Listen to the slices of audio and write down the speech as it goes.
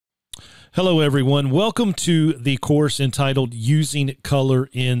Hello, everyone. Welcome to the course entitled Using Color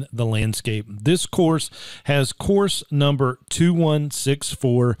in the Landscape. This course has course number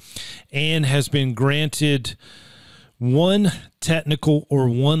 2164 and has been granted one technical or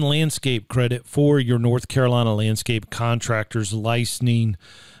one landscape credit for your North Carolina landscape contractors licensing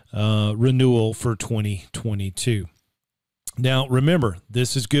renewal for 2022. Now, remember,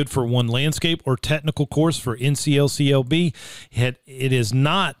 this is good for one landscape or technical course for NCLCLB. It is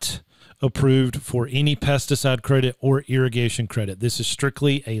not approved for any pesticide credit or irrigation credit. This is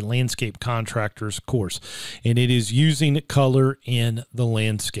strictly a landscape contractor's course, and it is using color in the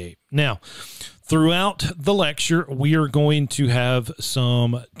landscape. Now, throughout the lecture, we are going to have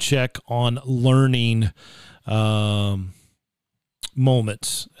some check on learning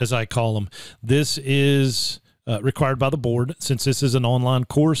moments, as I call them. This is required by the board. Since this is an online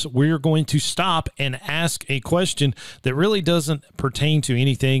course, we're going to stop and ask a question that really doesn't pertain to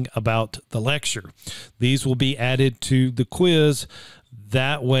anything about the lecture. These will be added to the quiz.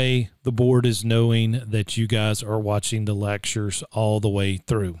 That way the board is knowing that you guys are watching the lectures all the way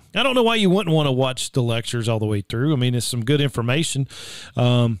through. I don't know why you wouldn't want to watch the lectures all the way through. I mean, it's some good information.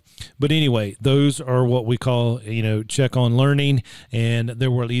 But anyway, those are what we call, check on learning. And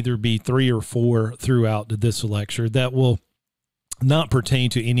there will either be 3 or 4 throughout this lecture that will not pertain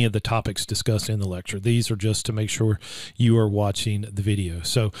to any of the topics discussed in the lecture. These are just to make sure you are watching the video.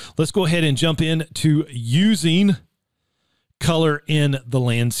 So let's go ahead and jump into using color in the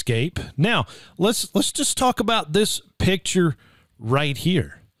landscape. Now, let's just talk about this picture right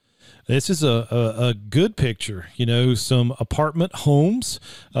here. This is a good picture, some apartment homes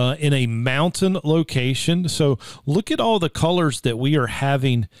in a mountain location. So look at all the colors that we are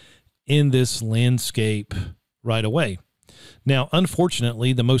having in this landscape right away. Now,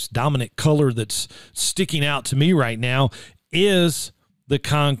 unfortunately, the most dominant color that's sticking out to me right now is the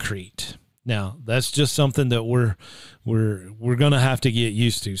concrete. Now, that's just something that we're going to have to get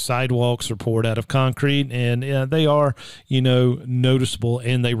used to. Sidewalks are poured out of concrete, and they are, noticeable,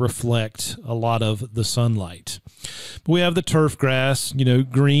 and they reflect a lot of the sunlight. But we have the turf grass,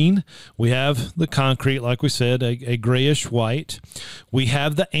 green. We have the concrete, like we said, a grayish white. We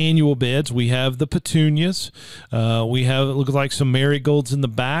have the annual beds. We have the petunias. We have, it looks like some marigolds in the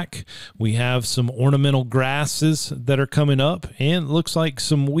back. We have some ornamental grasses that are coming up, and it looks like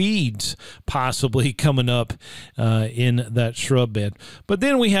some weeds possibly coming up in that shrub bed. But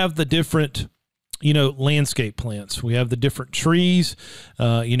then we have the different landscape plants. We have the different trees.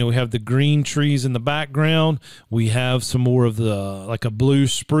 We have the green trees in the background. We have some more of the, like a blue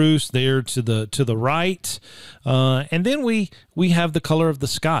spruce there to the right. And then we have the color of the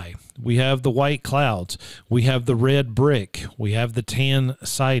sky. We have the white clouds. We have the red brick. We have the tan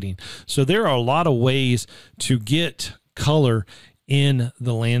siding. So there are a lot of ways to get color in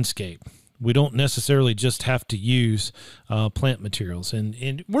the landscape. We don't necessarily just have to use plant materials.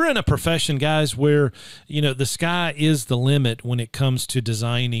 And we're in a profession, guys, where, the sky is the limit when it comes to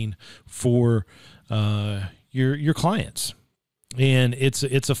designing for your clients. And it's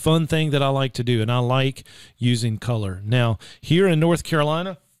a fun thing that I like to do, and I like using color. Now, here in North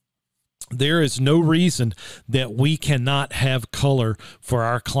Carolina, there is no reason that we cannot have color for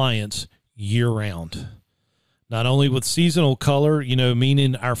our clients year-round. Not only with seasonal color,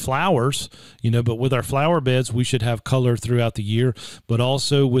 meaning our flowers, but with our flower beds, we should have color throughout the year, but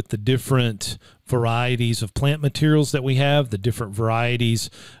also with the different varieties of plant materials that we have, the different varieties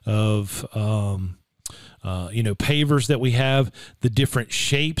of, pavers that we have, the different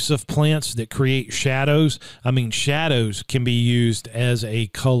shapes of plants that create shadows. I mean, shadows can be used as a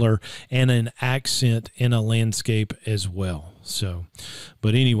color and an accent in a landscape as well. So,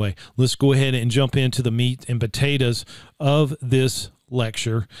 but anyway, let's go ahead and jump into the meat and potatoes of this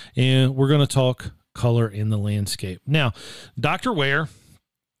lecture, and we're going to talk color in the landscape. Now, Dr. Ware,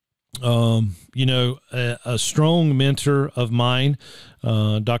 a strong mentor of mine,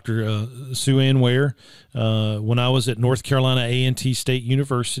 Dr. Sue Ann Ware, when I was at North Carolina A&T State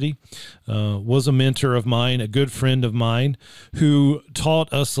University, was a mentor of mine, a good friend of mine, who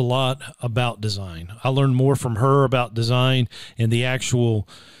taught us a lot about design. I learned more from her about design and the actual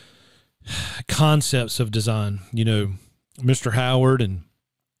concepts of design. Mr. Howard and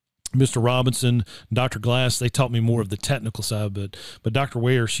Mr. Robinson, Dr. Glass, they taught me more of the technical side, but Dr.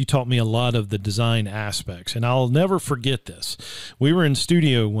 Ware, she taught me a lot of the design aspects, and I'll never forget this. We were in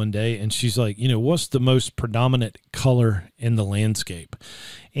studio one day, and she's like, what's the most predominant color in the landscape?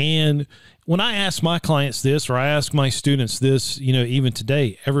 And when I ask my clients this, or I ask my students this, even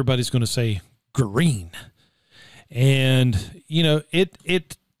today, everybody's going to say green. And,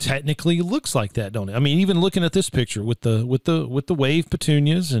 it technically looks like that, don't it? I mean, even looking at this picture with the wave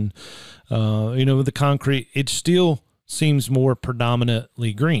petunias and with the concrete, it still seems more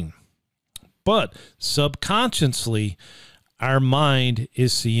predominantly green. But subconsciously, our mind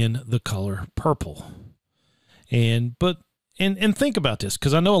is seeing the color purple. And think about this,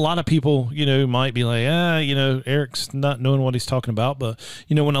 because I know a lot of people, might be like, Eric's not knowing what he's talking about. But,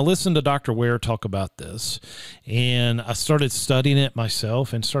 when I listened to Dr. Ware talk about this, and I started studying it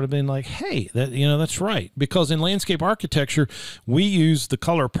myself and started being like, hey, that's right. Because in landscape architecture, we use the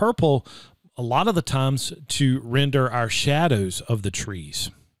color purple a lot of the times to render our shadows of the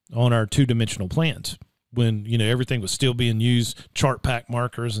trees on our two-dimensional plans, when, everything was still being used, chart pack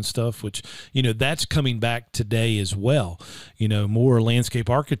markers and stuff, which, that's coming back today as well. More landscape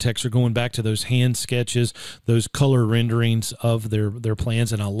architects are going back to those hand sketches, those color renderings of their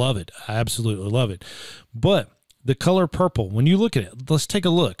plans, and I love it. I absolutely love it. But the color purple, when you look at it, let's take a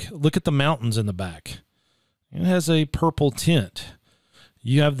look. Look at the mountains in the back. It has a purple tint.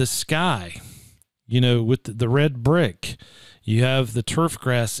 You have the sky, with the red brick. You have the turf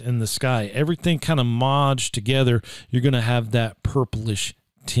grass in the sky. Everything kind of modged together. You're going to have that purplish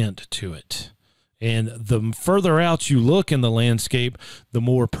tint to it. And the further out you look in the landscape, the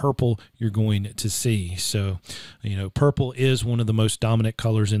more purple you're going to see. So, purple is one of the most dominant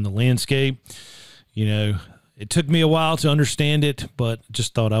colors in the landscape. It took me a while to understand it, but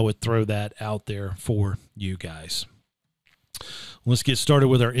just thought I would throw that out there for you guys. Let's get started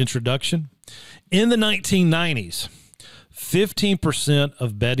with our introduction. In the 1990s, 15%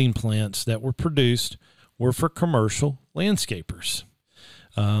 of bedding plants that were produced were for commercial landscapers.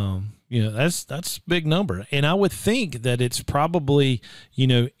 That's a big number. And I would think that it's probably,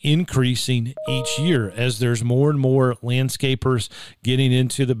 increasing each year as there's more and more landscapers getting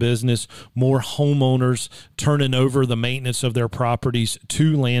into the business, more homeowners turning over the maintenance of their properties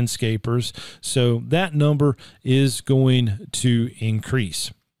to landscapers. So that number is going to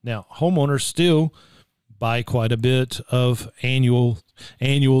increase. Now, homeowners still buy quite a bit of annuals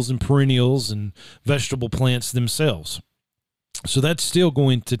and perennials and vegetable plants themselves. So that's still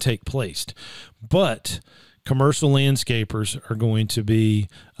going to take place. But commercial landscapers are going to be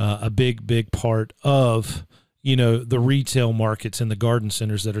a big part of, the retail markets and the garden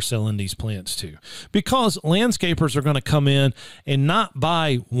centers that are selling these plants to. Because landscapers are going to come in and not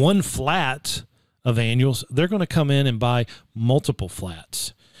buy one flat of annuals. They're going to come in and buy multiple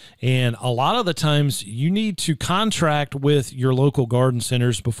flats. And a lot of the times you need to contract with your local garden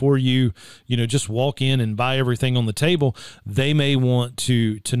centers before you just walk in and buy everything on the table. They may want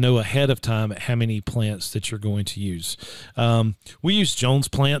to know ahead of time how many plants that you're going to use. We use Jones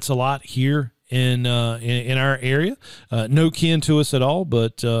plants a lot here in our area, no kin to us at all,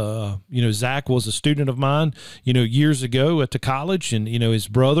 but Zach was a student of mine, years ago at the college, and his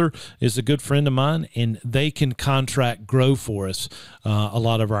brother is a good friend of mine, and they can contract grow for us a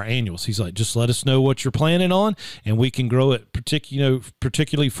lot of our annuals. He's like, just let us know what you're planning on, and we can grow it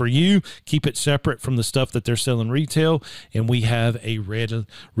particularly for you. Keep it separate from the stuff that they're selling retail, and we have a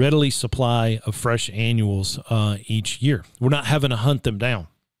readily supply of fresh annuals each year. We're not having to hunt them down.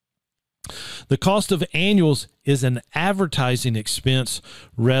 The cost of annuals is an advertising expense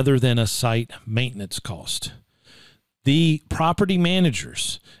rather than a site maintenance cost. The property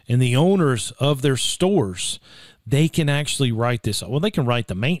managers and the owners of their stores, they can actually write this off. Well, they can write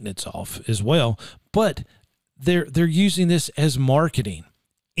the maintenance off as well, but they're using this as marketing.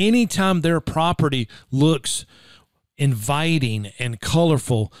 Anytime their property looks inviting and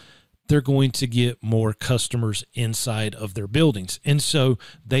colorful, they're going to get more customers inside of their buildings. And so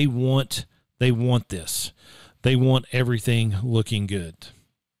they want this. They want everything looking good.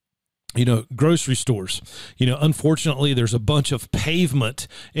 Grocery stores, unfortunately, there's a bunch of pavement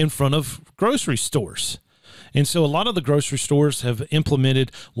in front of grocery stores. And so a lot of the grocery stores have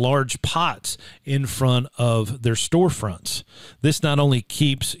implemented large pots in front of their storefronts. This not only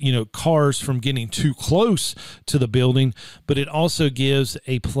keeps, cars from getting too close to the building, but it also gives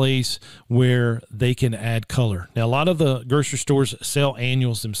a place where they can add color. Now, a lot of the grocery stores sell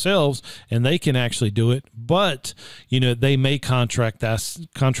annuals themselves, and they can actually do it, but, they may contract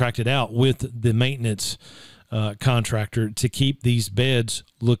it out with the maintenance contractor to keep these beds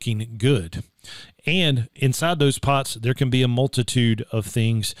looking good. And inside those pots, there can be a multitude of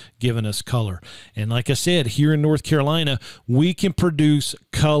things giving us color. And like I said, here in North Carolina, we can produce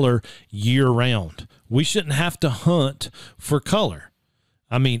color year round. We shouldn't have to hunt for color.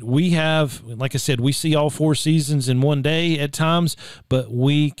 I mean, we have, like I said, we see all 4 seasons in one day at times, but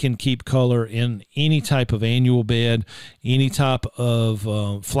we can keep color in any type of annual bed, any type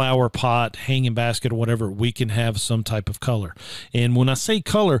of flower pot, hanging basket, or whatever. We can have some type of color. And when I say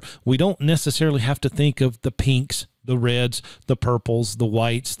color, we don't necessarily have to think of the pinks, the reds, the purples, the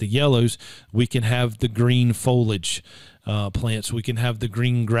whites, the yellows. We can have the green foliage plants. We can have the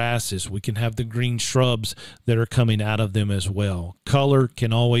green grasses. We can have the green shrubs that are coming out of them as well. Color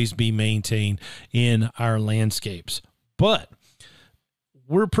can always be maintained in our landscapes. But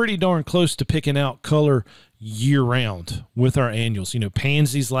we're pretty darn close to picking out color year-round with our annuals. You know,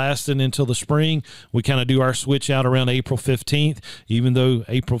 pansies lasting until the spring. We kind of do our switch out around April 15th, even though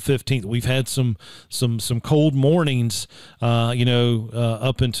April 15th we've had some cold mornings,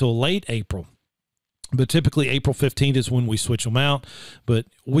 up until late April. But typically April 15th is when we switch them out. But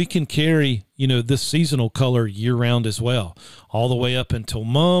we can carry, this seasonal color year-round as well, all the way up until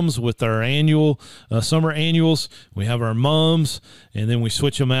mums with our annual, summer annuals. We have our mums, and then we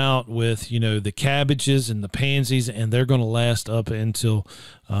switch them out with, the cabbages and the pansies, and they're going to last up until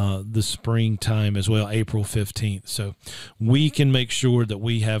the springtime as well, April 15th. So we can make sure that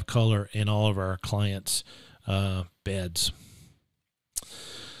we have color in all of our clients' beds.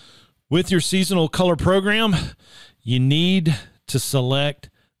 With your seasonal color program, you need to select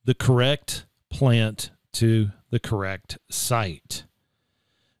the correct plant to the correct site.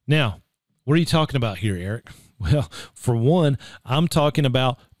 Now, what are you talking about here, Eric? Well, for one, I'm talking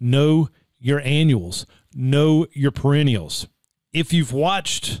about know your annuals, know your perennials. If you've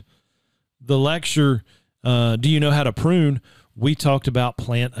watched the lecture, Do You Know How to Prune? We talked about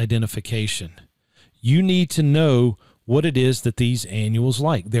plant identification. You need to know what it is that these annuals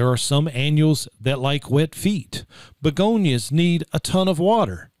like. There are some annuals that like wet feet. Begonias need a ton of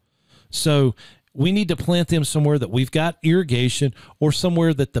water. So we need to plant them somewhere that we've got irrigation or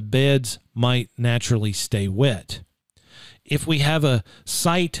somewhere that the beds might naturally stay wet. If we have a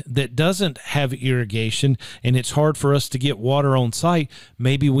site that doesn't have irrigation and it's hard for us to get water on site,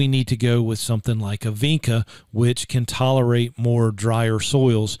 maybe we need to go with something like a vinca, which can tolerate more drier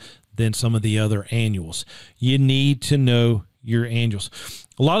soils than some of the other annuals. You need to know your annuals.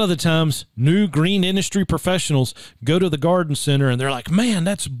 A lot of the times, new green industry professionals go to the garden center and they're like, man,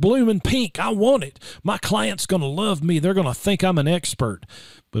 that's blooming pink. I want it. My client's going to love me. They're going to think I'm an expert.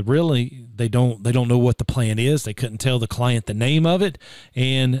 But really, they don't know what the plant is. They couldn't tell the client the name of it.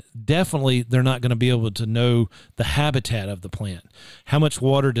 And definitely, they're not going to be able to know the habitat of the plant. How much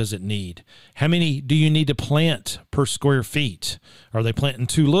water does it need? How many do you need to plant per square feet? Are they planting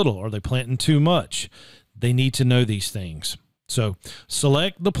too little? Are they planting too much? They need to know these things. So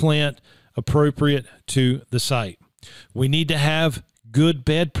select the plant appropriate to the site. We need to have good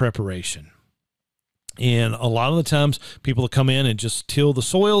bed preparation. And a lot of the times people come in and just till the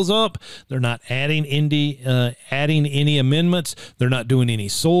soils up. They're not adding any amendments. They're not doing any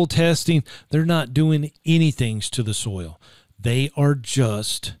soil testing. They're not doing anything to the soil. They are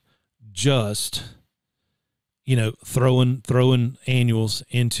just throwing annuals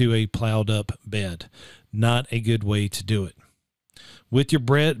into a plowed up bed. Not a good way to do it. With your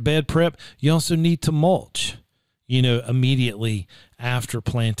bed prep, you also need to mulch, immediately after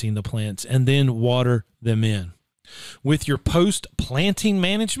planting the plants, and then water them in. With your post-planting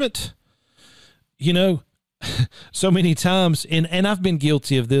management, so many times, and I've been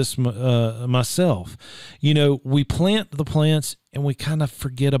guilty of this myself, we plant the plants and we kind of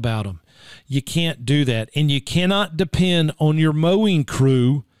forget about them. You can't do that, and you cannot depend on your mowing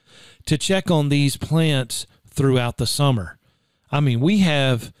crew to check on these plants throughout the summer. I mean, we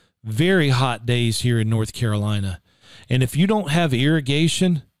have very hot days here in North Carolina. And if you don't have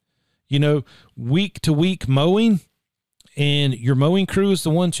irrigation, week to week mowing, and your mowing crew is the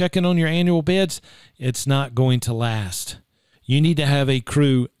one checking on your annual beds, it's not going to last. You need to have a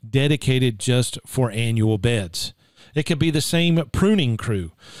crew dedicated just for annual beds. It could be the same pruning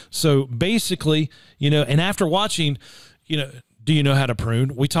crew. So basically, and after watching, Do You Know How to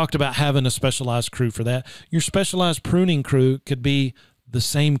Prune? We talked about having a specialized crew for that. Your specialized pruning crew could be the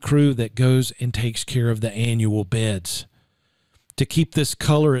same crew that goes and takes care of the annual beds to keep this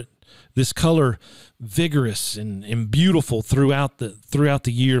color vigorous and beautiful throughout the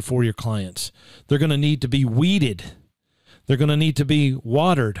year for your clients. They're going to need to be weeded. They're going to need to be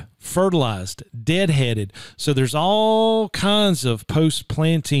watered, fertilized, deadheaded. So there's all kinds of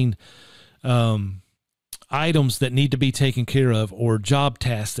post-planting items that need to be taken care of, or job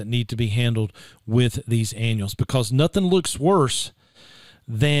tasks that need to be handled with these annuals, because nothing looks worse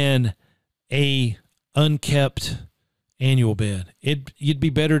than a unkept annual bed. You'd be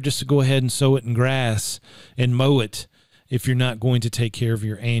better just to go ahead and sow it in grass and mow it if you're not going to take care of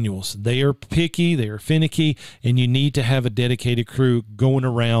your annuals. They are picky, they are finicky, and you need to have a dedicated crew going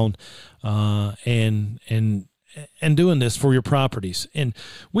around and doing this for your properties. And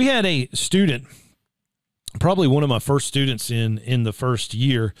we had a student, probably one of my first students in the first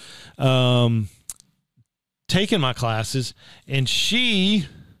year, taking my classes, and she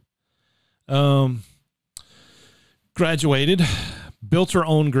graduated, built her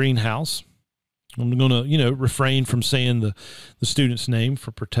own greenhouse. I'm going to, refrain from saying the student's name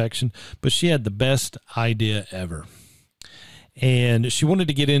for protection, but she had the best idea ever. And she wanted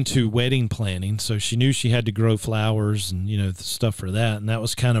to get into wedding planning, so she knew she had to grow flowers and, the stuff for that. And that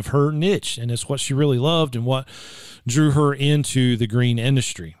was kind of her niche, and it's what she really loved and what drew her into the green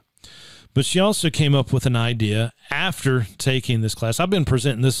industry. But she also came up with an idea after taking this class. I've been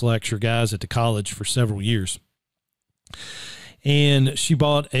presenting this lecture, guys, at the college for several years. And she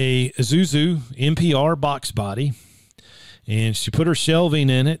bought a Isuzu NPR box body, and she put her shelving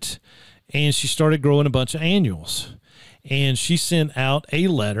in it, and she started growing a bunch of annuals. And she sent out a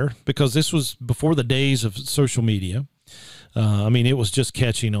letter, because this was before the days of social media. It was just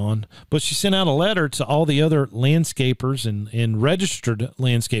catching on. But she sent out a letter to all the other landscapers and registered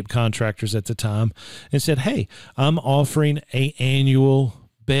landscape contractors at the time and said, hey, I'm offering an annual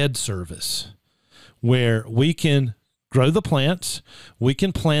bed service where we can grow the plants, we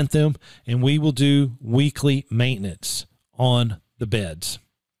can plant them, and we will do weekly maintenance on the beds.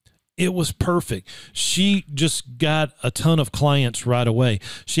 It was perfect. She just got a ton of clients right away.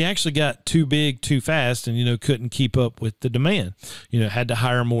 She actually got too big too fast and, couldn't keep up with the demand. Had to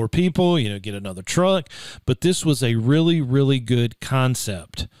hire more people, get another truck. But this was a really, really good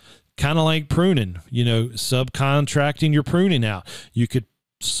concept. Kind of like pruning, subcontracting your pruning out. You could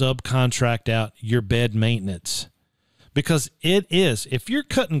subcontract out your bed maintenance. Because it is, if you're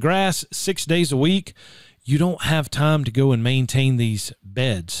cutting grass 6 days a week, you don't have time to go and maintain these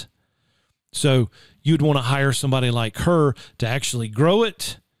beds. So you'd want to hire somebody like her to actually grow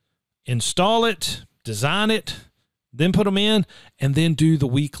it, install it, design it, then put them in, and then do the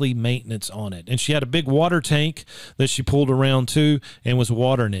weekly maintenance on it. And she had a big water tank that she pulled around too and was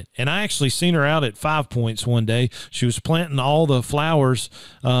watering it. And I actually seen her out at 5 Points one day. She was planting all the flowers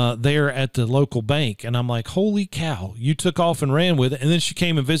there at the local bank. And I'm like, holy cow, you took off and ran with it. And then she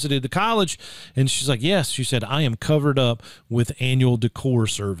came and visited the college, and she's like, yes, she said, I am covered up with annual decor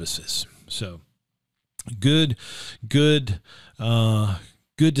services. So good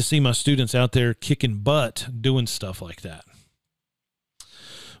to see my students out there kicking butt doing stuff like that.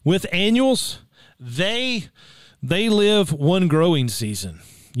 With annuals, they live one growing season.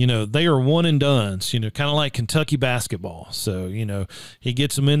 They are one and dones, kind of like Kentucky basketball. So, he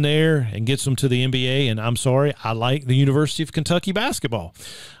gets them in there and gets them to the NBA. And I'm sorry, I like the University of Kentucky basketball.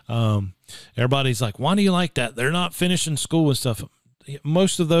 Everybody's like, why do you like that? They're not finishing school and stuff.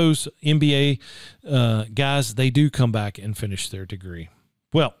 Most of those NBA guys, they do come back and finish their degree.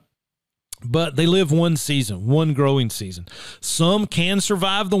 Well, but they live one season, one growing season. Some can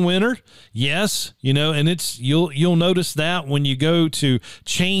survive the winter, yes, and it's you'll notice that when you go to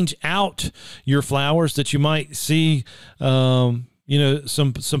change out your flowers that you might see some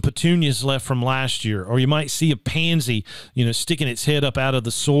petunias left from last year, or you might see a pansy, sticking its head up out of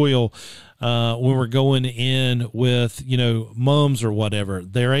the soil when we're going in with, mums or whatever.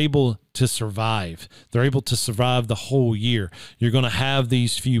 They're able to survive. They're able to survive the whole year. You're going to have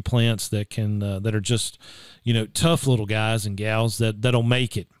these few plants that can, that are just, tough little guys and gals that'll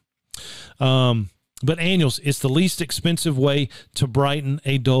make it. But annuals, it's the least expensive way to brighten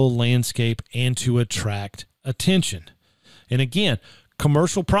a dull landscape and to attract attention. And again,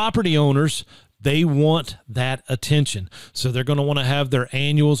 commercial property owners, they want that attention. So they're going to want to have their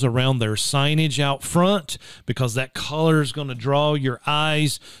annuals around their signage out front, because that color is going to draw your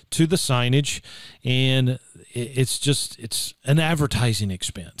eyes to the signage. And it's an advertising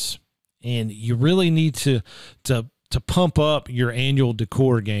expense. And you really need to pump up your annual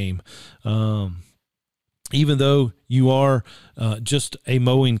decor game. Even though you are just a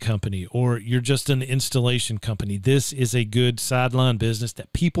mowing company or you're just an installation company, this is a good sideline business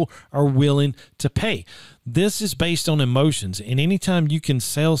that people are willing to pay. This is based on emotions, and anytime you can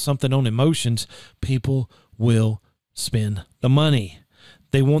sell something on emotions, people will spend the money.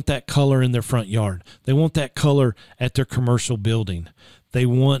 They want that color in their front yard. They want that color at their commercial building. They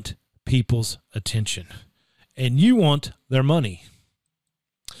want people's attention, and you want their money.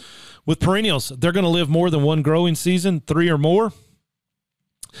 With perennials, they're going to live more than one growing season, 3 or more.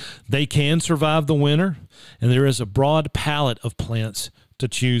 They can survive the winter, and there is a broad palette of plants to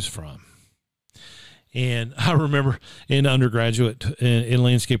choose from. And I remember in undergraduate in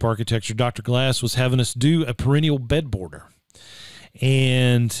landscape architecture, Dr. Glass was having us do a perennial bed border.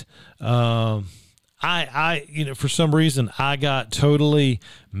 And I, for some reason, I got totally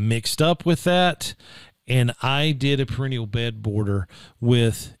mixed up with that. And I did a perennial bed border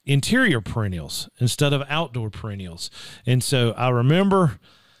with interior perennials instead of outdoor perennials. And so I remember,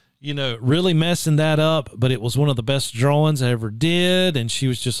 really messing that up, but it was one of the best drawings I ever did. And she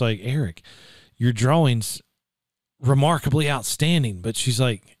was just like, Eric, your drawing's remarkably outstanding. But she's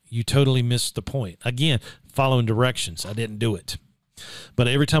like, you totally missed the point. Again, following directions. I didn't do it. But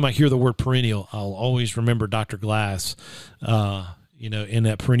every time I hear the word perennial, I'll always remember Dr. Glass, in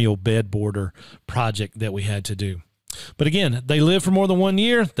that perennial bed border project that we had to do. But again, they live for more than 1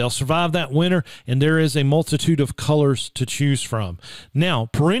 year. They'll survive that winter, and there is a multitude of colors to choose from. Now,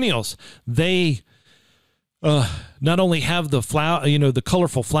 perennials, they not only have the the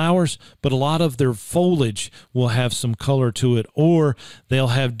colorful flowers, but a lot of their foliage will have some color to it, or they'll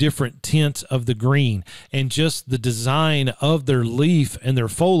have different tints of the green. And just the design of their leaf and their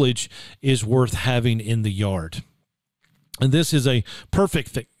foliage is worth having in the yard. And this is a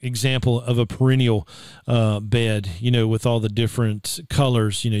perfect example of a perennial bed, with all the different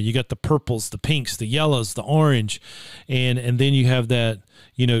colors. You got the purples, the pinks, the yellows, the orange, and then you have that,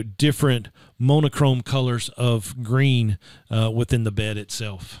 different monochrome colors of green within the bed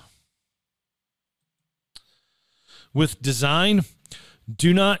itself. With design,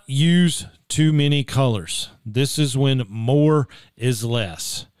 do not use too many colors. This is when more is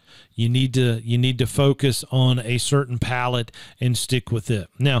less. You need to focus on a certain palette and stick with it.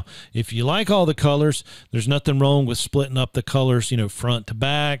 Now, if you like all the colors, there's nothing wrong with splitting up the colors, front to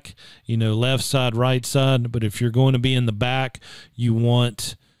back, left side, right side. But if you're going to be in the back, you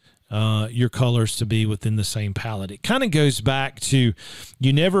want your colors to be within the same palette. It kind of goes back to,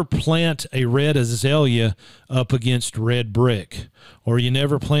 you never plant a red azalea up against red brick, or you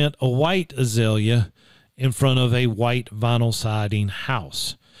never plant a white azalea in front of a white vinyl siding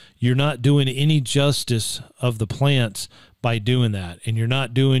house. You're not doing any justice of the plants by doing that. And you're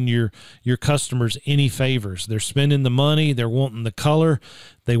not doing your customers any favors. They're spending the money. They're wanting the color.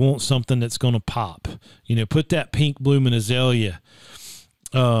 They want something that's going to pop. Put that pink blooming azalea,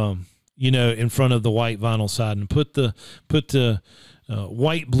 in front of the white vinyl side, and put the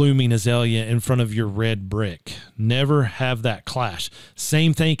white blooming azalea in front of your red brick. Never have that clash.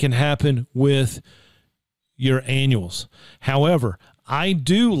 Same thing can happen with your annuals. However, I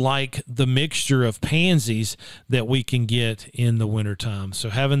do like the mixture of pansies that we can get in the wintertime. So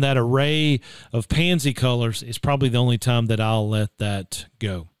having that array of pansy colors is probably the only time that I'll let that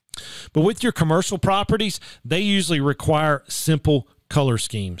go. But with your commercial properties, they usually require simple color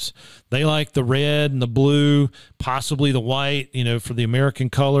schemes. They like the red and the blue, possibly the white, for the American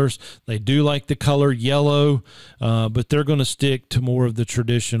colors. They do like the color yellow, but they're going to stick to more of the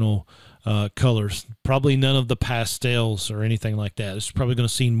traditional colors. Probably none of the pastels or anything like that. It's probably going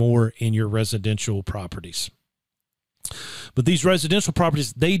to see more in your residential properties. But these residential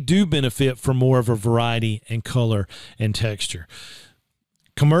properties, they do benefit from more of a variety and color and texture.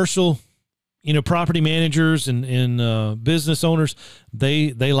 Commercial, property managers and business owners,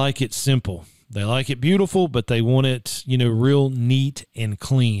 they like it simple. They like it beautiful, but they want it, real neat and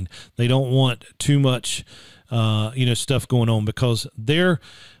clean. They don't want too much, stuff going on, because their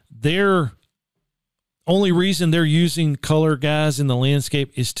only reason they're using color guys in the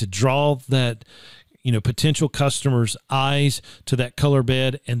landscape is to draw that, potential customers' eyes to that color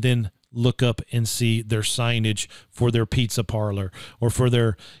bed, and then look up and see their signage for their pizza parlor, or for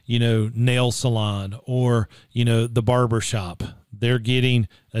their, nail salon, or, the barber shop. They're getting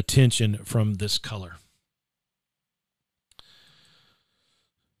attention from this color.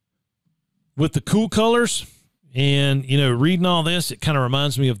 With the cool colors, and, reading all this, it kind of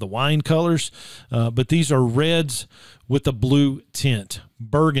reminds me of the wine colors, but these are reds with a blue tint.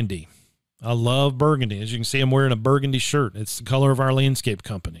 Burgundy. I love burgundy. As you can see, I'm wearing a burgundy shirt. It's the color of our landscape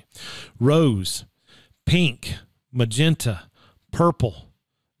company. Rose, pink, magenta, purple,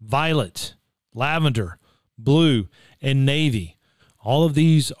 violet, lavender, blue, and navy. All of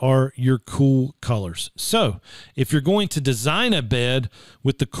these are your cool colors. So if you're going to design a bed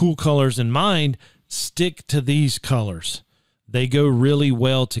with the cool colors in mind, stick to these colors. They go really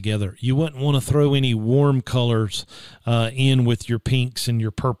well together. You wouldn't want to throw any warm colors in with your pinks and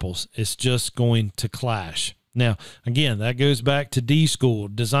your purples. It's just going to clash. Now, again, that goes back to D school,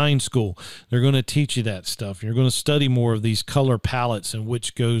 design school. They're going to teach you that stuff. You're going to study more of these color palettes and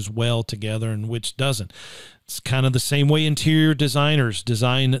which goes well together and which doesn't. It's kind of the same way interior designers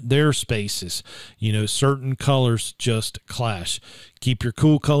design their spaces. You know, certain colors just clash. Keep your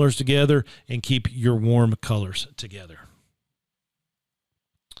cool colors together and keep your warm colors together.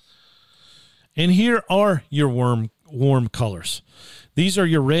 And here are your warm colors. These are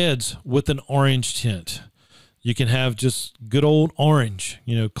your reds with an orange tint. You can have just good old orange,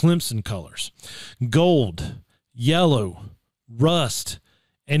 you know, Clemson colors, gold, yellow, rust,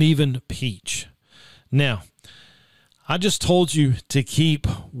 and even peach. Now, I just told you to keep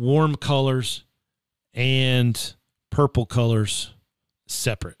warm colors and purple colors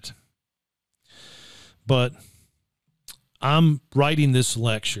separate. But I'm writing this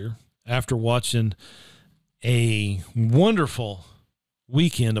lecture after watching a wonderful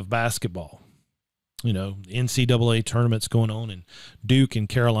weekend of basketball. You know, NCAA tournaments going on, and Duke and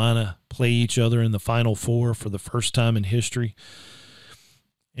Carolina play each other in the Final Four for the first time in history.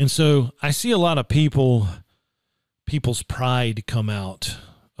 And so I see a lot of people's pride come out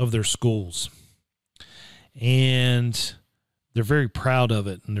of their schools. And they're very proud of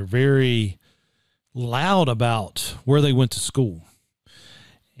it, and they're very loud about where they went to school.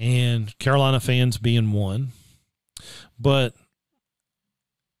 And Carolina fans being one. But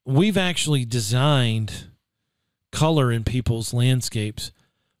we've actually designed color in people's landscapes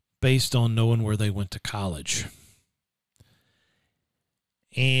based on knowing where they went to college.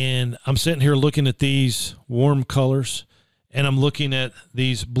 And I'm sitting here looking at these warm colors, and I'm looking at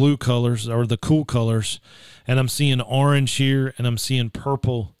these blue colors, or the cool colors, and I'm seeing orange here, and I'm seeing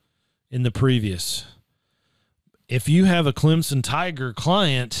purple in the previous. If you have a Clemson Tiger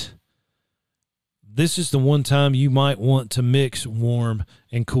client, this is the one time you might want to mix warm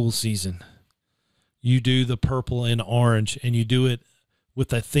and cool season. You do the purple and orange, and you do it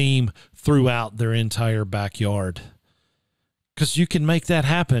with a theme throughout their entire backyard. Because you can make that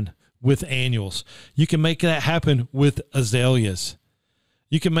happen with annuals. You can make that happen with azaleas.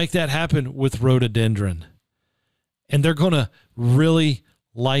 You can make that happen with rhododendron. And they're going to really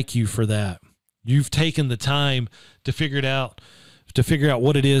like you for that. You've taken the time to figure out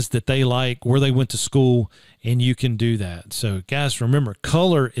what it is that they like, where they went to school, and you can do that. So, guys, remember,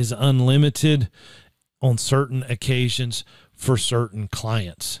 color is unlimited on certain occasions for certain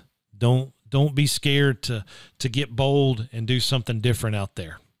clients. Don't be scared to get bold and do something different out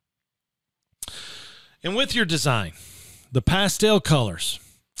there. And with your design, the pastel colors,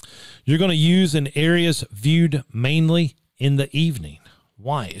 you're going to use in areas viewed mainly in the evening.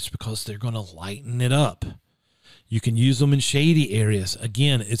 Why? It's because they're going to lighten it up. You can use them in shady areas.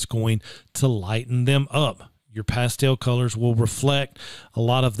 Again, it's going to lighten them up. Your pastel colors will reflect a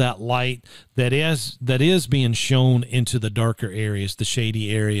lot of that light that is being shown into the darker areas, the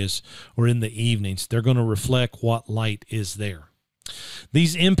shady areas, or in the evenings. They're going to reflect what light is there.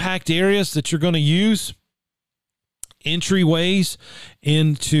 These impact areas that you're going to use, entryways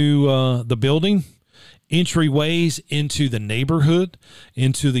into the building, entryways into the neighborhood,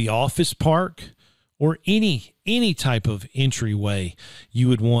 into the office park, or any type of entryway, you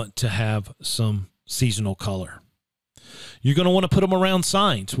would want to have some seasonal color. You're going to want to put them around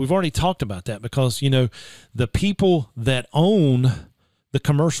signs. We've already talked about that because, you know, the people that own the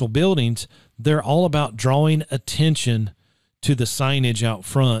commercial buildings, they're all about drawing attention to the signage out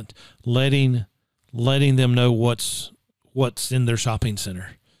front, letting them know what's in their shopping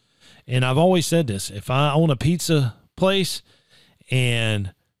center. And I've always said this, if I own a pizza place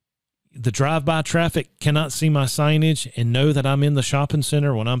and the drive-by traffic cannot see my signage and know that I'm in the shopping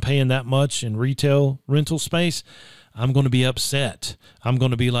center when I'm paying that much in retail rental space, I'm going to be upset. I'm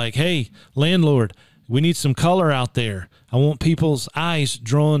going to be like, hey, landlord, we need some color out there. I want people's eyes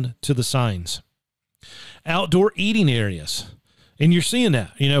drawn to the signs. Outdoor eating areas. And you're seeing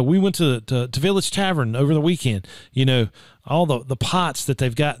that. You know, we went to Village Tavern over the weekend. You know, all the pots that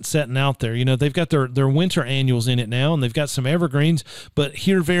they've got setting out there. You know, they've got their winter annuals in it now, and they've got some evergreens. But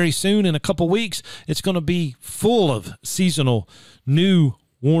here very soon, in a couple weeks, it's going to be full of seasonal, new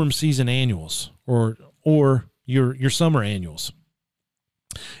warm season annuals or your summer annuals.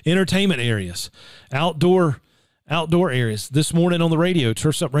 Entertainment areas, outdoor areas. This morning on the radio,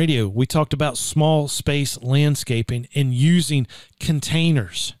 Turfs Up Radio, we talked about small space landscaping and using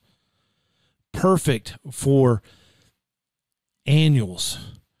containers. Perfect for annuals.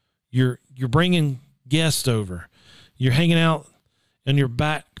 You're bringing guests over. You're hanging out in your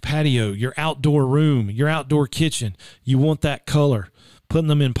back patio, your outdoor room, your outdoor kitchen. You want that color. Putting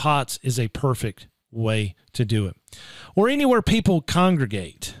them in pots is a perfect way to do it. Or anywhere people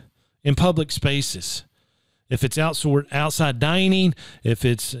congregate in public spaces. if it's outside dining, if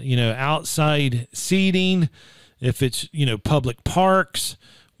it's, outside seating, if it's, public parks,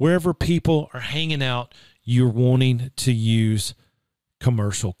 wherever people are hanging out, you're wanting to use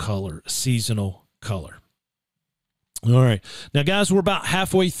commercial color, seasonal color. All right. Now, guys, we're about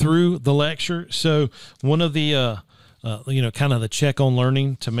halfway through the lecture. So one of the, kind of the check on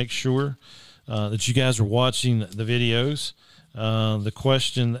learning to make sure that you guys are watching the videos, the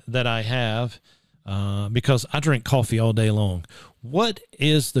question that I have, because I drink coffee all day long. What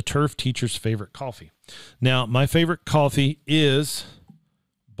is the turf teacher's favorite coffee? Now, my favorite coffee is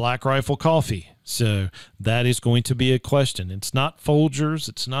Black Rifle coffee. So that is going to be a question. It's not Folgers.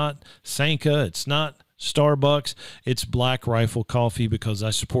 It's not Sanka. It's not Starbucks. It's Black Rifle coffee, because I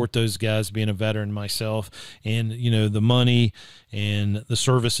support those guys, being a veteran myself, and, the money and the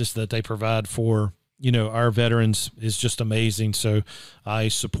services that they provide for, our veterans is just amazing. So I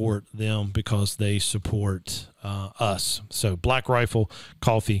support them because they support us. So Black Rifle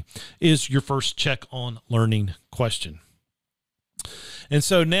coffee is your first check on learning question. And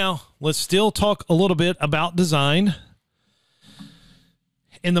so now let's still talk a little bit about design.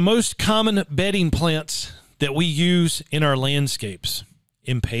 And the most common bedding plants that we use in our landscapes: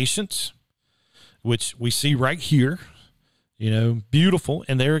 impatiens, which we see right here, beautiful.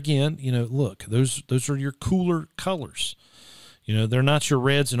 And there again, look, those are your cooler colors. They're not your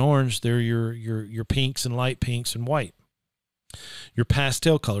reds and orange. They're your pinks and light pinks and white. Your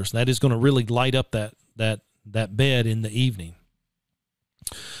pastel colors. That is going to really light up that bed in the evening.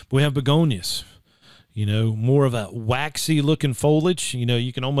 We have begonias, more of a waxy looking foliage.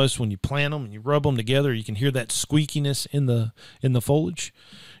 You can almost, when you plant them and you rub them together, you can hear that squeakiness in the foliage.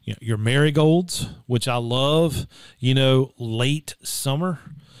 Your marigolds, which I love, late summer,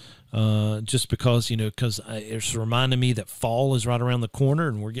 just because, it's reminding me that fall is right around the corner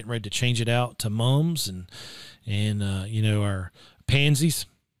and we're getting ready to change it out to mums and our pansies,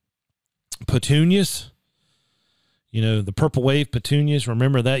 petunias. The purple wave petunias,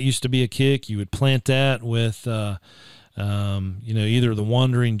 remember that used to be a kick. You would plant that with, either the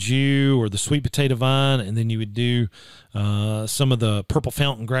wandering Jew or the sweet potato vine, and then you would do some of the purple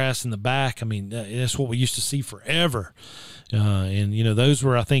fountain grass in the back. I mean, that's what we used to see forever. And those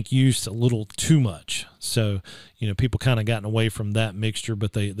were, I think, used a little too much. So, people kind of gotten away from that mixture,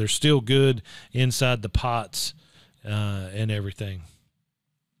 but they're still good inside the pots and everything.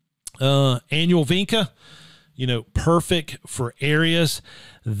 Annual vinca. Perfect for areas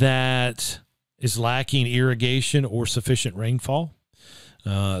that is lacking irrigation or sufficient rainfall.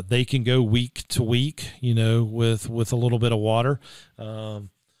 They can go week to week, with a little bit of water.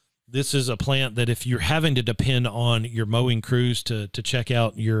 This is a plant that if you're having to depend on your mowing crews to check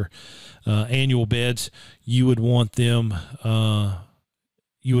out your annual beds, you would want them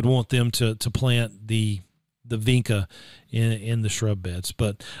to plant the vinca in the shrub beds.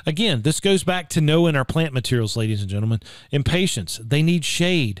 But again, this goes back to knowing our plant materials, ladies and gentlemen. Impatiens, they need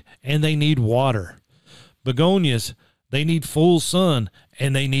shade and they need water. Begonias, they need full sun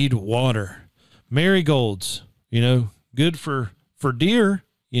and they need water. Marigolds, good for deer,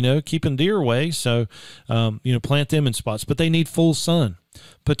 keeping deer away. So, plant them in spots, but they need full sun.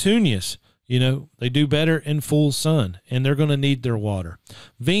 Petunias, they do better in full sun and they're going to need their water.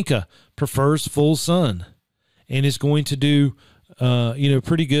 Vinca prefers full sun and is going to do,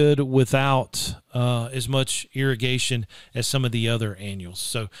 pretty good without as much irrigation as some of the other annuals.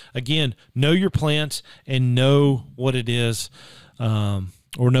 So, again, know your plants and know what it is,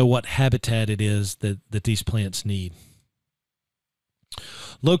 or know what habitat it is that these plants need.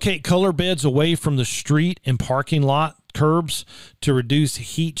 Locate color beds away from the street and parking lot curbs to reduce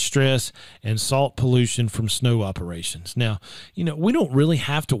heat stress and salt pollution from snow operations. Now, we don't really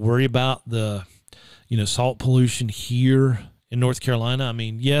have to worry about the salt pollution here in North Carolina. I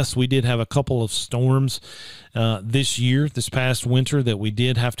mean, yes, we did have a couple of storms this past winter, that we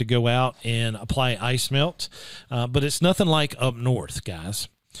did have to go out and apply ice melt, but it's nothing like up north, guys.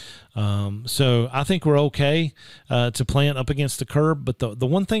 So I think we're okay to plant up against the curb, but the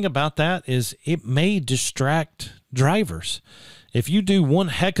one thing about that is it may distract drivers. If you do one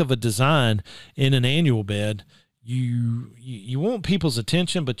heck of a design in an annual bed, you want people's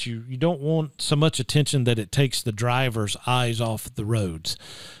attention, but you don't want so much attention that it takes the driver's eyes off the roads.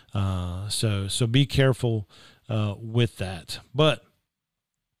 So be careful with that. But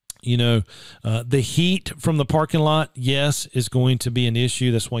the heat from the parking lot, yes, is going to be an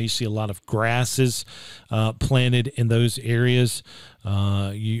issue. That's why you see a lot of grasses planted in those areas.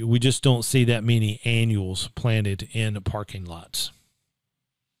 We just don't see that many annuals planted in parking lots.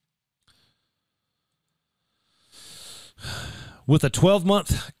 With a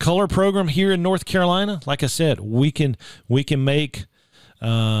 12-month color program here in North Carolina, like I said, we can make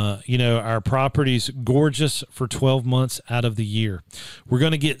our properties gorgeous for 12 months out of the year. We're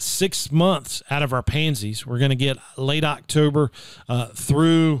going to get 6 months out of our pansies. We're going to get late October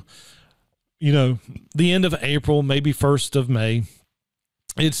through, the end of April, maybe 1st of May.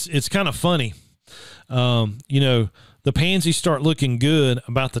 It's kind of funny. The pansies start looking good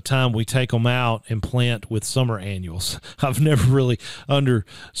about the time we take them out and plant with summer annuals. I've never really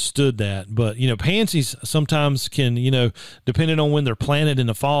understood that. But, pansies sometimes can, depending on when they're planted in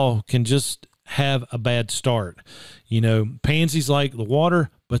the fall, can just have a bad start. Pansies like the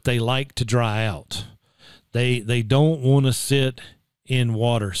water, but they like to dry out. They don't want to sit in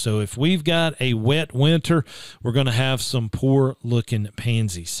water. So if we've got a wet winter, we're going to have some poor looking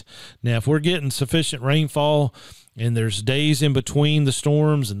pansies. Now, if we're getting sufficient rainfall and there's days in between the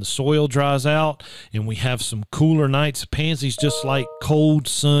storms and the soil dries out and we have some cooler nights, pansies just like cold,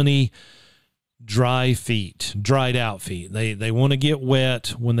 sunny, dried out feet. They want to get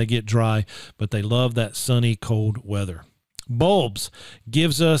wet when they get dry, but they love that sunny, cold weather. Bulbs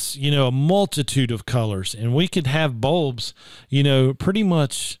gives us, a multitude of colors, and we could have bulbs, pretty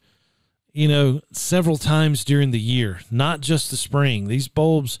much, several times during the year, not just the spring. These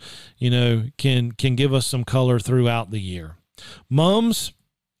bulbs, can give us some color throughout the year. Mums,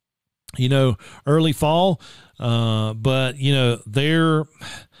 early fall, but they're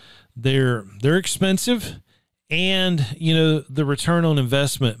expensive, and the return on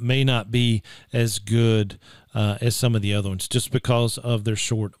investment may not be as good as some of the other ones, just because of their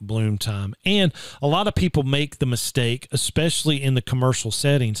short bloom time. And a lot of people make the mistake, especially in the commercial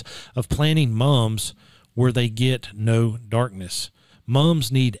settings, of planting mums where they get no darkness.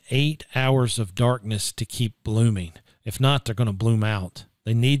 Mums need 8 hours of darkness to keep blooming. If not, they're going to bloom out.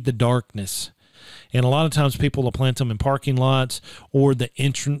 They need the darkness. And a lot of times people will plant them in parking lots or the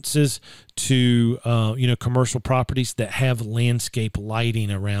entrances to, commercial properties that have landscape lighting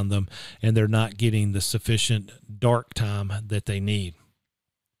around them, and they're not getting the sufficient dark time that they need.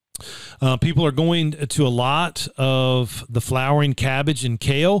 People are going to a lot of the flowering cabbage and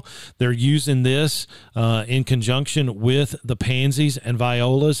kale. They're using this in conjunction with the pansies and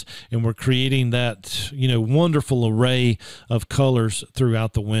violas, and we're creating that, wonderful array of colors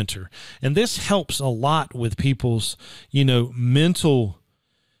throughout the winter. And this helps a lot with people's, mental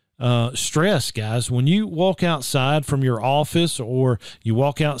stress, guys. When you walk outside from your office, or you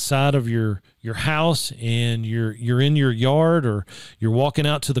walk outside of your house and you're in your yard, or you're walking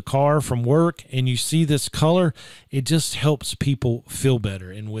out to the car from work and you see this color, it just helps people feel better.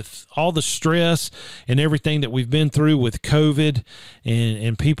 And with all the stress and everything that we've been through with COVID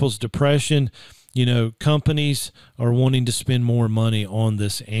and people's depression, companies are wanting to spend more money on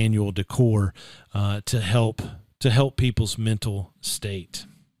this annual decor to help people's mental state.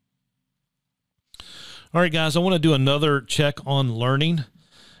 All right, guys, I want to do another check on learning.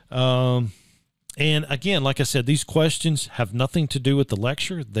 And again, like I said, these questions have nothing to do with the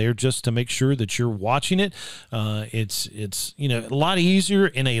lecture. They're just to make sure that you're watching it. It's a lot easier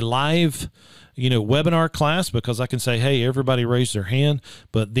in a live, webinar class, because I can say, hey, everybody raise their hand.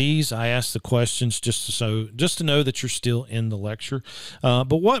 But these, I ask the questions just to know that you're still in the lecture.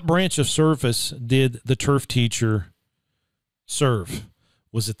 But what branch of service did the turf teacher serve?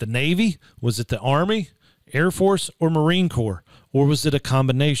 Was it the Navy? Was it the Army, Air Force, or Marine Corps? Or was it a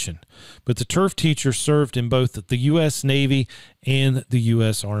combination? But the turf teacher served in both the U.S. Navy and the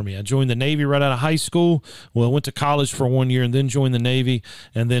U.S. Army. I joined the Navy right out of high school. Well, I went to college for 1 year and then joined the Navy,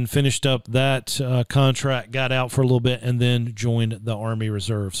 and then finished up that contract, got out for a little bit, and then joined the Army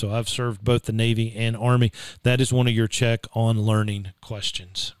Reserve. So I've served both the Navy and Army. That is one of your check on learning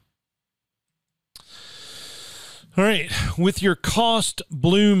questions. All right, with your cost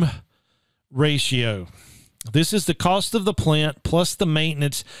bloom ratio. This is the cost of the plant plus the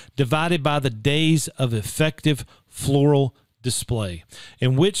maintenance divided by the days of effective floral display.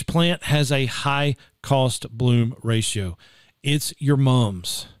 And which plant has a high cost bloom ratio? It's your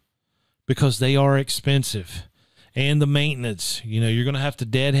mums, because they are expensive. And the maintenance, you're going to have to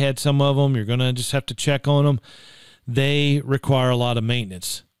deadhead some of them. You're going to just have to check on them. They require a lot of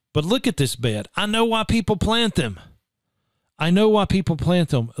maintenance. But look at this bed. I know why people plant them.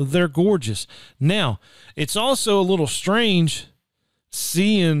 They're gorgeous. Now, it's also a little strange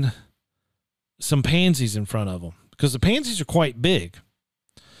seeing some pansies in front of them, because the pansies are quite big.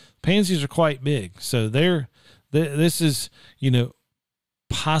 So this is,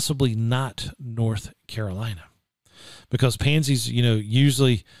 possibly not North Carolina, because pansies,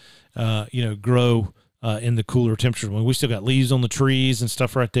 usually, grow in the cooler temperatures. When we still got leaves on the trees and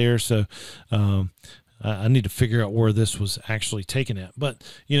stuff right there. So, I need to figure out where this was actually taken at. But,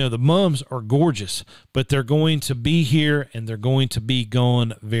 the mums are gorgeous, but they're going to be here and they're going to be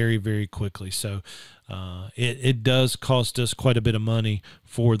gone very, very quickly. So it does cost us quite a bit of money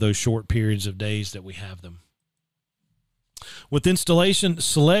for those short periods of days that we have them. With installation,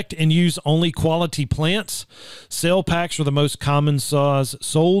 select and use only quality plants. Cell packs are the most common size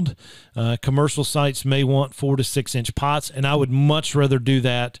sold. Commercial sites may want 4 to 6 inch pots, and I would much rather do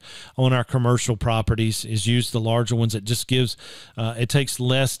that on our commercial properties, is use the larger ones. It just gives, it takes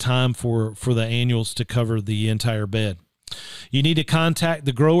less time for the annuals to cover the entire bed. You need to contact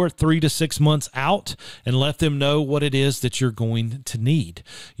the grower 3 to 6 months out and let them know what it is that you're going to need.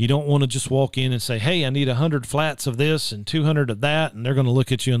 You don't want to just walk in and say, hey, I need 100 flats of this and 200 of that. And they're going to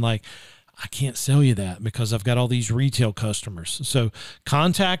look at you and like, I can't sell you that because I've got all these retail customers. So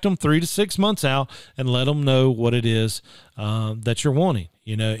contact them 3 to 6 months out and let them know what it is that you're wanting.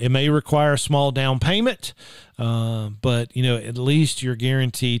 It may require a small down payment, but, at least you're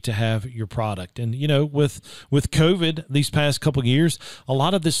guaranteed to have your product. And, with COVID these past couple of years, a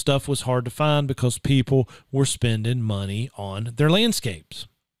lot of this stuff was hard to find because people were spending money on their landscapes.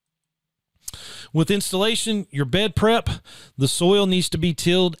 With installation, your bed prep, the soil needs to be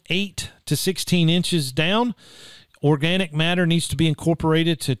tilled 8 to 16 inches down. Organic matter needs to be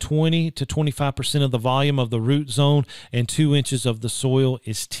incorporated to 20 to 25% of the volume of the root zone, and 2 inches of the soil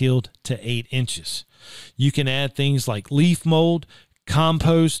is tilled to 8 inches. You can add things like leaf mold,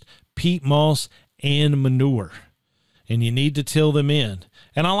 compost, peat moss, and manure, and you need to till them in.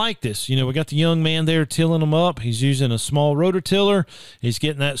 And I like this. We got the young man there tilling them up. He's using a small rototiller. He's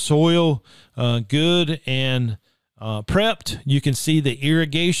getting that soil good and prepped. You can see the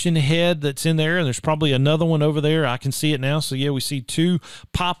irrigation head that's in there, and there's probably another one over there. I can see it now. So, yeah, we see 2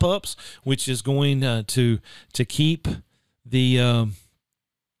 pop-ups, which is going to keep the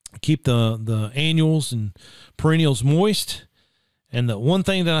annuals and perennials moist. And the one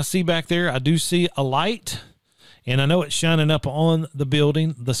thing that I see back there, I do see a light. And I know it's shining up on the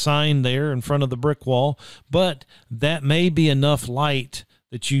building, the sign there in front of the brick wall, but that may be enough light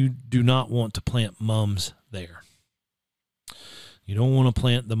that you do not want to plant mums there. You don't want to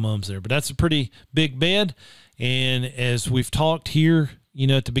plant the mums there, but that's a pretty big bed. And as we've talked here,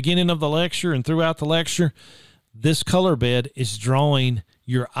 at the beginning of the lecture and throughout the lecture, this color bed is drawing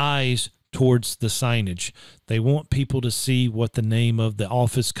your eyes towards the signage. They want people to see what the name of the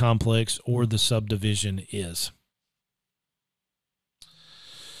office complex or the subdivision is.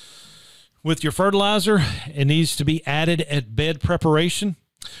 With your fertilizer, it needs to be added at bed preparation.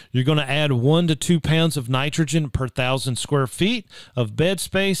 You're going to add 1 to 2 pounds of nitrogen per 1,000 square feet of bed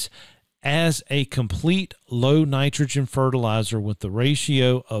space as a complete low nitrogen fertilizer with the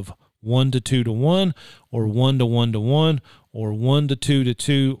ratio of 1 to 2 to 1 or 1 to 1 to 1 or 1 to 2 to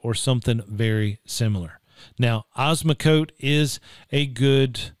 2 or something very similar. Now, Osmocote is a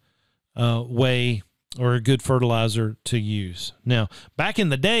good way or a good fertilizer to use. Now, back in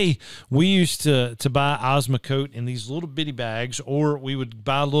the day, we used to buy Osmocote in these little bitty bags, or we would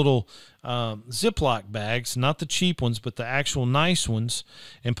buy little Ziploc bags, not the cheap ones, but the actual nice ones,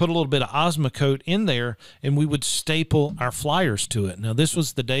 and put a little bit of Osmocote in there, and we would staple our flyers to it. Now, this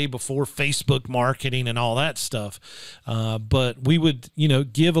was the day before Facebook marketing and all that stuff, but we would,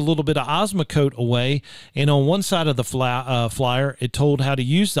 give a little bit of Osmocote away, and on one side of the flyer, it told how to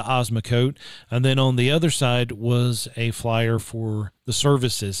use the Osmocote, and then on the other side was a flyer for the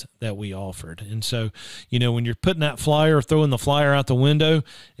services that we offered. And so, when you're putting that flyer, throwing the flyer out the window,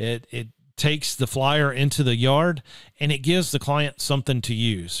 it takes the flyer into the yard and it gives the client something to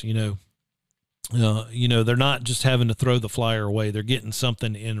use. They're not just having to throw the flyer away. They're getting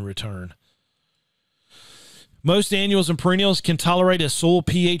something in return. Most annuals and perennials can tolerate a soil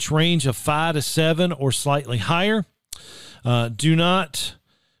pH range of 5 to 7 or slightly higher. Do not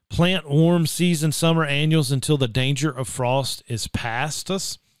plant warm season summer annuals until the danger of frost is past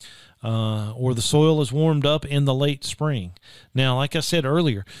us, or the soil is warmed up in the late spring. Now, like I said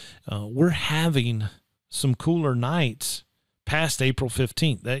earlier, we're having some cooler nights past April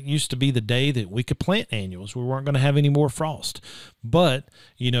 15th. That used to be the day that we could plant annuals. We weren't going to have any more frost. But,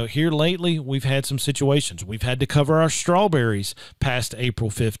 here lately, we've had some situations. We've had to cover our strawberries past April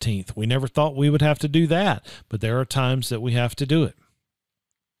 15th. We never thought we would have to do that, but there are times that we have to do it.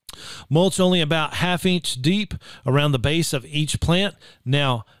 Mulch only about 1/2 inch deep around the base of each plant.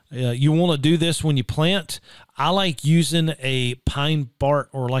 Now, you want to do this when you plant. I like using a pine bark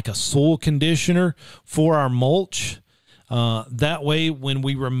or like a soil conditioner for our mulch. That way, when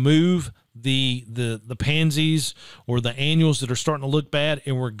we remove the pansies or the annuals that are starting to look bad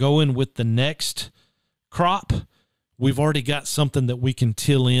and we're going with the next crop, we've already got something that we can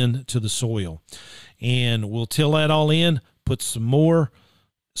till in to the soil. And we'll till that all in, put some more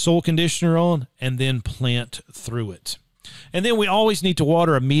soil conditioner on, and then plant through it. And then we always need to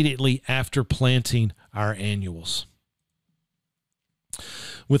water immediately after planting our annuals.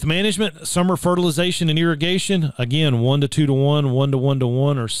 With management, summer fertilization and irrigation, again, 1 to 2 to 1, 1 to 1 to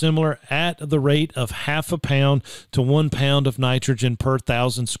 1, or similar at the rate of 0.5 pound to 1 pound of nitrogen per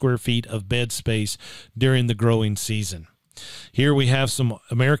 1,000 square feet of bed space during the growing season. Here we have some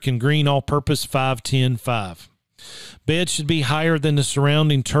American Green All-Purpose 5-10-5. Beds should be higher than the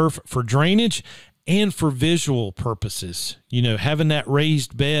surrounding turf for drainage and for visual purposes. You know, having that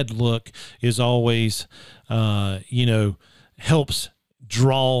raised bed look is always, helps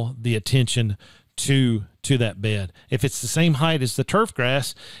draw the attention to that bed. If it's the same height as the turf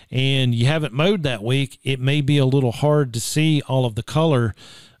grass and you haven't mowed that week, it may be a little hard to see all of the color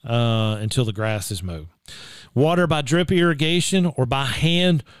until the grass is mowed. Water by drip irrigation or by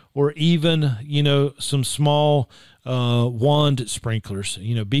hand, or even, some small wand sprinklers.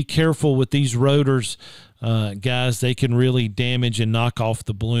 Be careful with these rotors, guys. They can really damage and knock off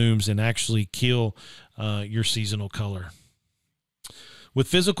the blooms and actually kill your seasonal color. With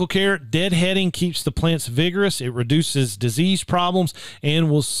physical care, deadheading keeps the plants vigorous. It reduces disease problems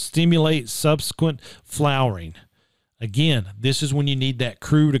and will stimulate subsequent flowering. Again, this is when you need that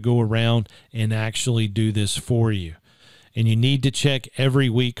crew to go around and actually do this for you. And you need to check every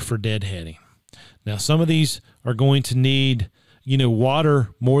week for deadheading. Now, some of these are going to need,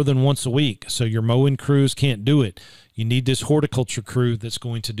 water more than once a week. So your mowing crews can't do it. You need this horticulture crew that's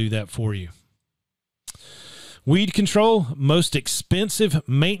going to do that for you. Weed control, most expensive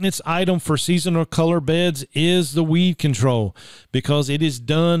maintenance item for seasonal color beds is the weed control, because it is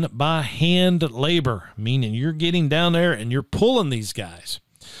done by hand labor, meaning you're getting down there and you're pulling these guys.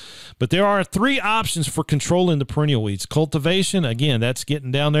 But there are 3 options for controlling the perennial weeds. Cultivation, again, that's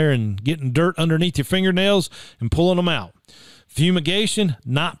getting down there and getting dirt underneath your fingernails and pulling them out. Fumigation,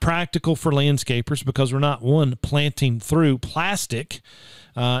 not practical for landscapers because we're not, planting through plastic,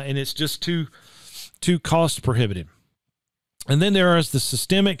 and it's just too cost prohibitive. And then there is the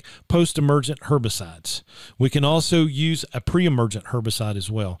systemic post-emergent herbicides. We can also use a pre-emergent herbicide as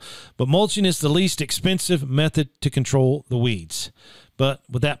well. But mulching is the least expensive method to control the weeds. But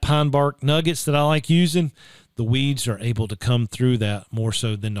with that pine bark nuggets that I like using, the weeds are able to come through that more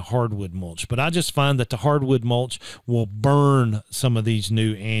so than the hardwood mulch. But I just find that the hardwood mulch will burn some of these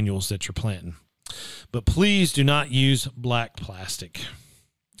new annuals that you're planting. But please do not use black plastic.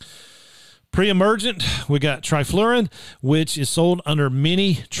 Pre-emergent, we got triflurin, which is sold under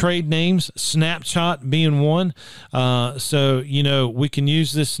many trade names, Snapshot being one. So, we can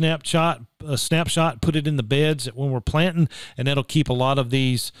use this snapshot, put it in the beds when we're planting, and that'll keep a lot of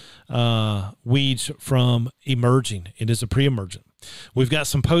these weeds from emerging. It is a pre-emergent. We've got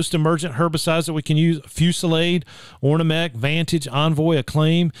some post-emergent herbicides that we can use: Fusilade, Ornamec, Vantage, Envoy,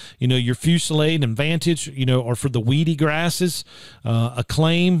 Acclaim. Your Fusilade and Vantage, are for the weedy grasses.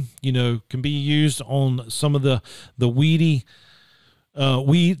 Acclaim, can be used on some of the weedy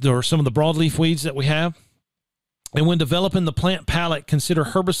weeds, or some of the broadleaf weeds that we have. And when developing the plant palette, consider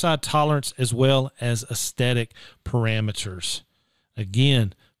herbicide tolerance as well as aesthetic parameters.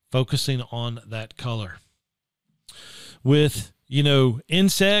 Again, focusing on that color. With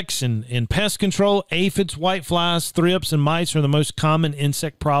insects and pest control, aphids, whiteflies, thrips, and mites are the most common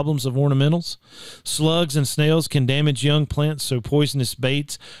insect problems of ornamentals. Slugs and snails can damage young plants, so poisonous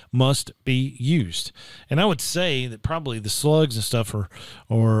baits must be used. And I would say that probably the slugs and stuff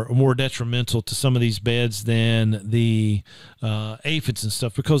are more detrimental to some of these beds than the aphids and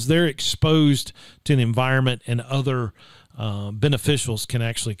stuff, because they're exposed to the environment, and other beneficials can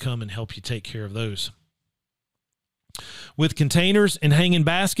actually come and help you take care of those. With containers and hanging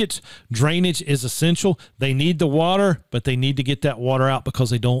baskets, drainage is essential. They need the water, but they need to get that water out because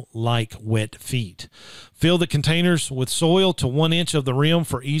they don't like wet feet. Fill the containers with soil to 1 inch of the rim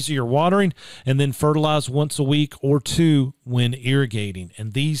for easier watering, and then fertilize once a week or 2 when irrigating.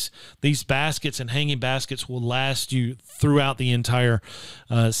 And these baskets and hanging baskets will last you throughout the entire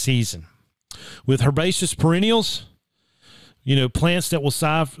season. With herbaceous perennials, plants that will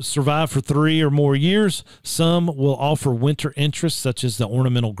survive for 3 or more years. Some will offer winter interest, such as the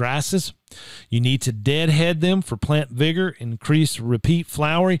ornamental grasses. You need to deadhead them for plant vigor, increase repeat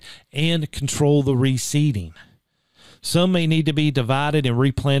flowering, and control the reseeding. Some may need to be divided and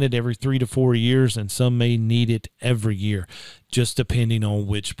replanted every 3 to 4 years, and some may need it every year, just depending on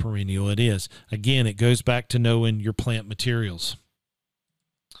which perennial it is. Again, it goes back to knowing your plant materials.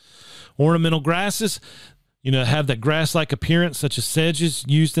 Ornamental grasses, have that grass-like appearance, such as sedges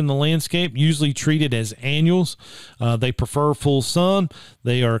used in the landscape, usually treated as annuals. They prefer full sun.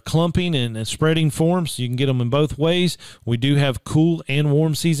 They are clumping and spreading forms, so you can get them in both ways. We do have cool and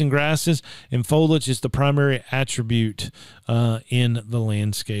warm season grasses, and foliage is the primary attribute in the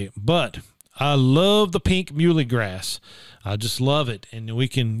landscape. But I love the pink muley grass. I just love it. And we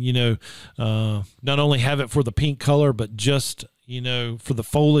can, not only have it for the pink color, but just, for the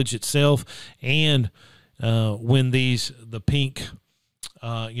foliage itself. And when the pink,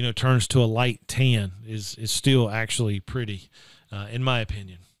 turns to a light tan is still actually pretty, in my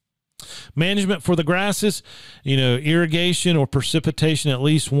opinion. Management for the grasses, irrigation or precipitation at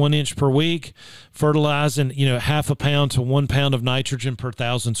least 1 inch per week, fertilizing, half a pound to 1 pound of nitrogen per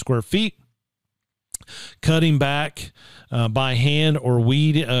 1,000 square feet. Cutting back by hand or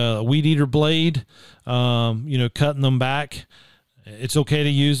weed eater blade, cutting them back. It's okay to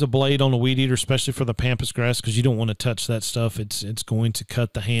use a blade on a weed eater, especially for the pampas grass, because you don't want to touch that stuff. It's going to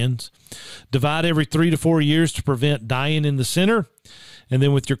cut the hands. Divide every 3 to 4 years to prevent dying in the center. And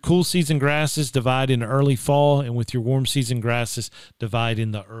then with your cool season grasses, divide in early fall. And with your warm season grasses, divide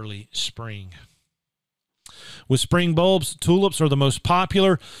in the early spring. With spring bulbs, tulips are the most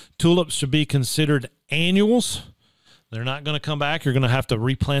popular. Tulips should be considered annuals. They're not going to come back. You're going to have to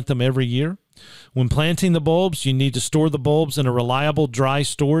replant them every year. When planting the bulbs, you need to store the bulbs in a reliable dry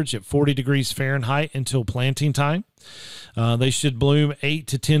storage at 40 degrees Fahrenheit until planting time. They should bloom 8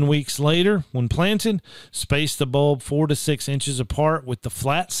 to 10 weeks later. When planted, space the bulb 4 to 6 inches apart with the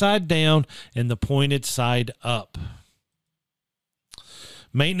flat side down and the pointed side up.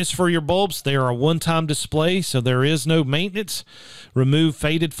 Maintenance for your bulbs, they are a one-time display, so there is no maintenance. Remove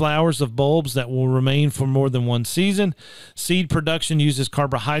faded flowers of bulbs that will remain for more than one season. Seed production uses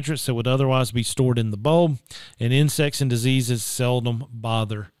carbohydrates that would otherwise be stored in the bulb, and insects and diseases seldom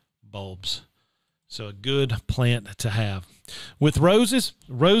bother bulbs. So a good plant to have. With roses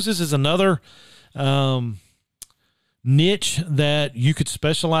is another niche that you could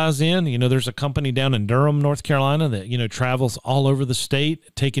specialize in. There's a company down in Durham, North Carolina that, travels all over the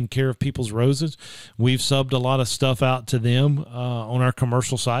state taking care of people's roses. We've subbed a lot of stuff out to them on our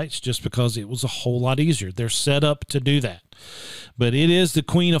commercial sites just because it was a whole lot easier. They're set up to do that. But it is the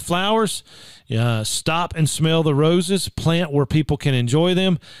queen of flowers. Stop and smell the roses. Plant where people can enjoy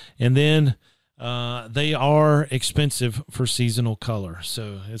them. And then they are expensive for seasonal color.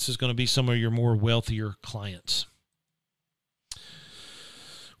 So this is going to be some of your more wealthier clients.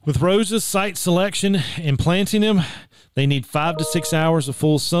 With roses, site selection and planting them, they need 5 to 6 hours of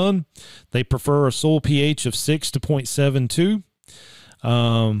full sun. They prefer a soil pH of 6 to 0.72.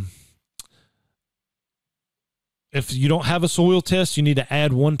 If you don't have a soil test, you need to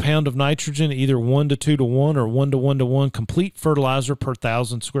add 1 pound of nitrogen, either 1 to 2 to 1 or 1 to 1 to 1 complete fertilizer per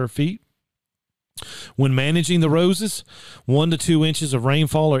 1,000 square feet. When managing the roses, 1 to 2 inches of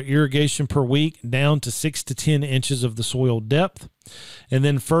rainfall or irrigation per week, down to 6 to 10 inches of the soil depth, and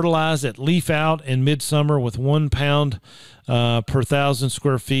then fertilize at leaf out in midsummer with 1 pound per 1,000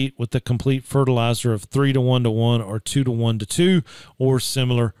 square feet with the complete fertilizer of 3 to 1 to 1 or 2 to 1 to 2 or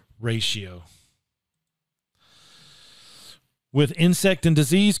similar ratio. With insect and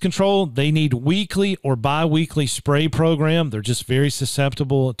disease control, they need weekly or bi-weekly spray program. They're just very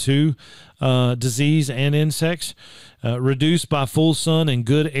susceptible to disease and insects. Reduce by full sun and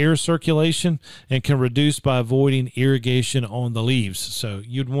good air circulation, and can reduce by avoiding irrigation on the leaves. So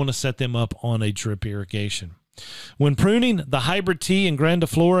you'd want to set them up on a drip irrigation. When pruning, the hybrid tea and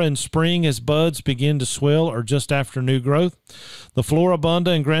grandiflora in spring as buds begin to swell or just after new growth. The floribunda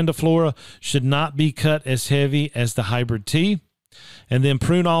and grandiflora should not be cut as heavy as the hybrid tea. And then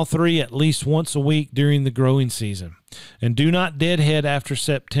prune all three at least once a week during the growing season. And do not deadhead after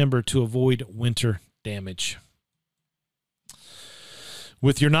September to avoid winter damage.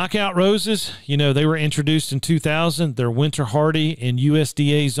 With your knockout roses, they were introduced in 2000. They're winter hardy in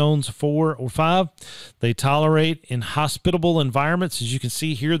USDA zones 4 or 5. They tolerate inhospitable environments. As you can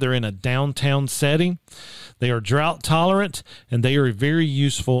see here, they're in a downtown setting. They are drought tolerant, and they are very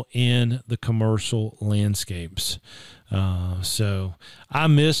useful in the commercial landscapes. So I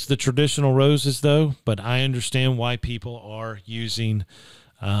miss the traditional roses, though, but I understand why people are using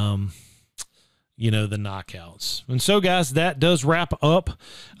the knockouts. And so, guys, that does wrap up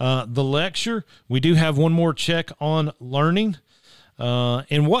the lecture. We do have one more check on learning.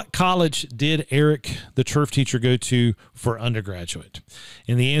 And what college did Eric, the turf teacher, go to for undergraduate?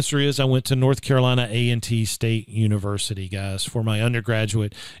 And the answer is I went to North Carolina A&T State University, guys, for my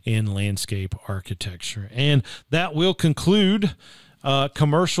undergraduate in landscape architecture. And that will conclude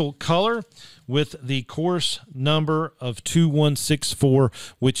commercial color with the course number of 2164,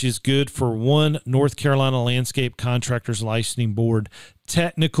 which is good for one North Carolina Landscape Contractors Licensing Board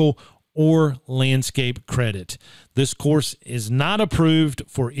technical or landscape credit. This course is not approved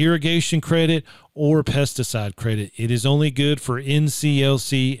for irrigation credit or pesticide credit. It is only good for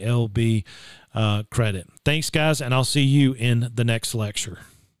NCLCLB credit. Thanks, guys, and I'll see you in the next lecture.